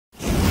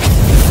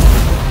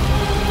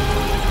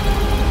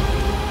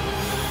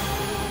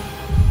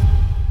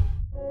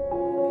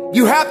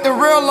You have to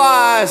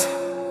realize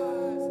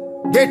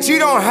that you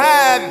don't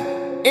have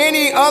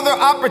any other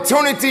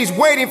opportunities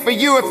waiting for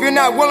you if you're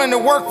not willing to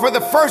work for the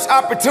first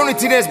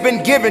opportunity that's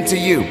been given to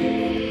you.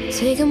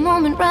 Take a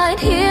moment right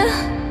here,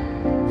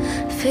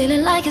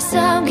 feeling like it's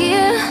out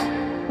gear,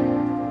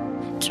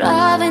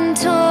 driving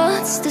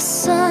towards the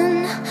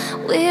sun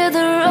with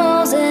a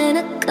rose and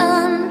a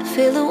gun.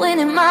 Feel the wind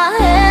in my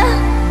hair,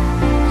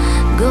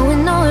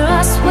 going nowhere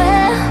I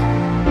swear,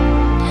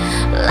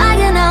 like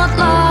an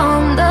outlaw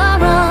on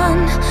the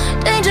run.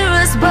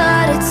 Dangerous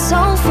but it's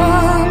so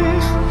fun.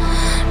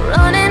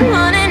 Running,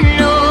 running,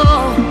 no.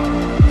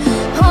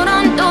 Hold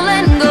on, don't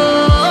let go.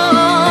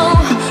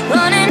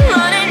 Running,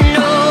 running,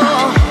 no.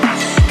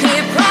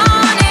 Keep running.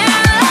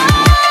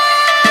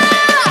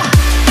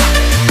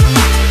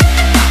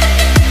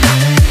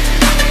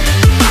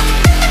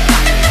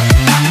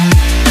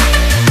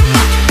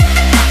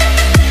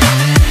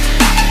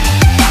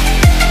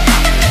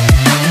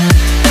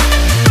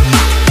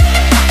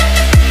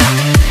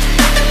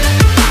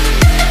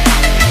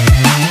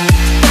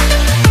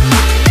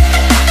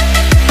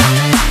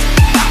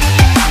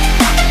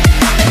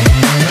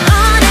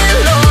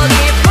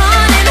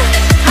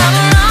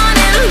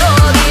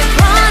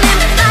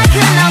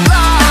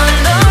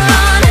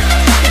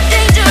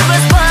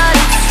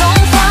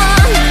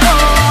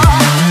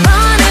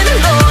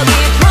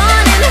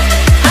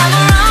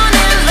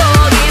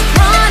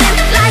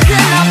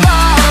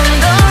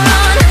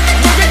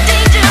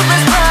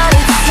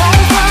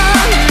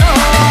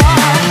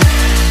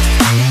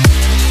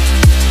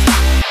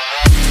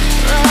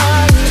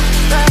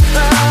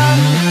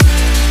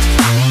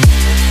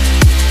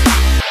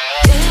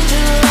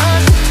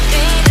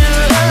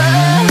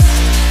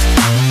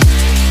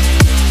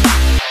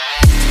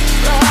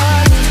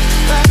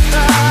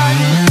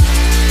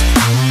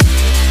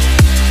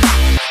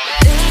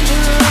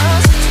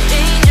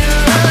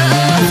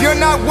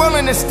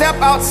 To step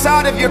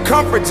outside of your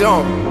comfort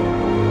zone,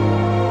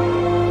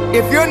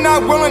 if you're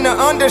not willing to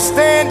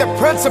understand the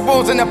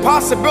principles and the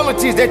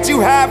possibilities that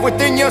you have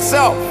within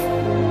yourself,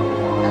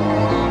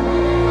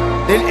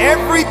 then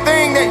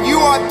everything that you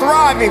are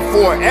thriving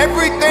for,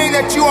 everything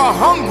that you are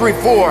hungry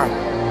for,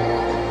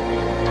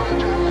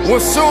 will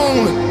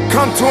soon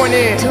come to an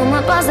end. Told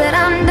my boss that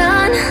I'm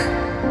done,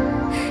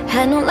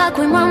 had no luck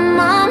with my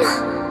mom.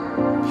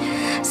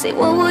 Say,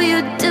 what will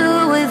you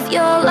do with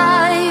your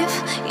life?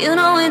 You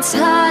know it's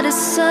hard to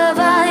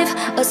survive.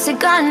 A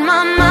cigar in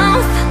my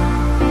mouth,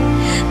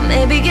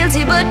 maybe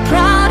guilty but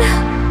proud.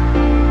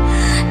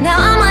 Now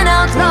I'm an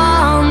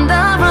outlaw on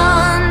the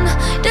run.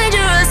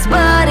 Dangerous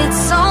but it's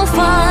so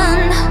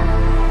fun.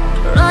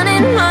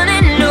 Running, running.